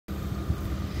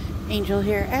Angel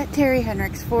here at Terry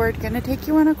Henricks Ford. Going to take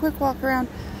you on a quick walk around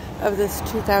of this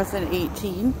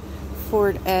 2018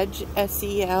 Ford Edge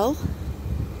SEL.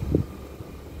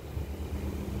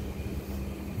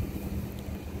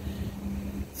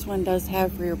 This one does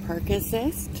have rear park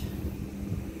assist.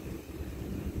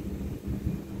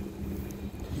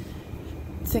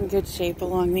 It's in good shape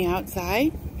along the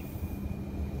outside.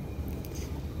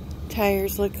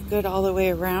 Tires look good all the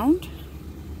way around.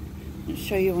 I'll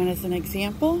show you one as an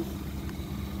example.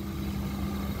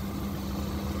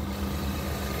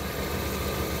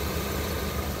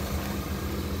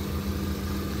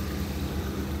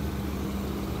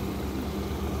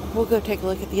 We'll go take a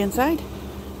look at the inside.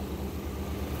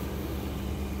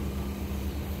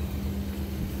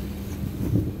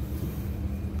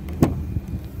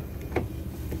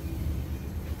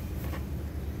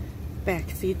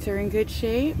 Back seats are in good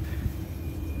shape.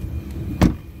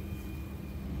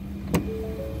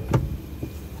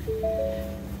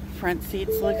 Front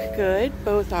seats look good.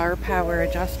 Both are power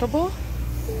adjustable.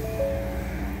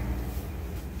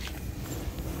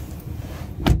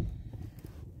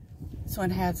 This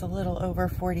one has a little over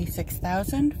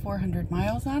 46,400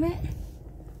 miles on it.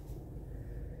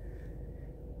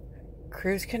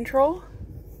 Cruise control,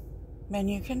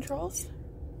 menu controls,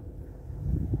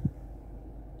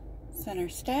 center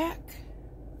stack,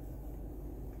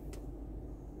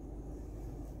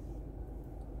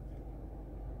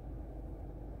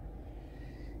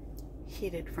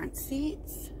 heated front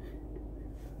seats,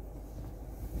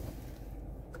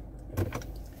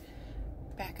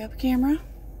 backup camera.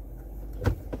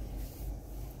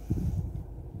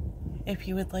 If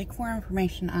you would like more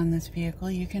information on this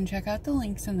vehicle, you can check out the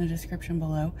links in the description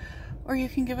below, or you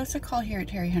can give us a call here at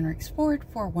Terry Henricks Ford,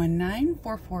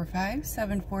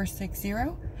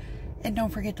 419-445-7460. And don't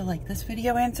forget to like this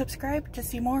video and subscribe to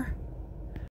see more.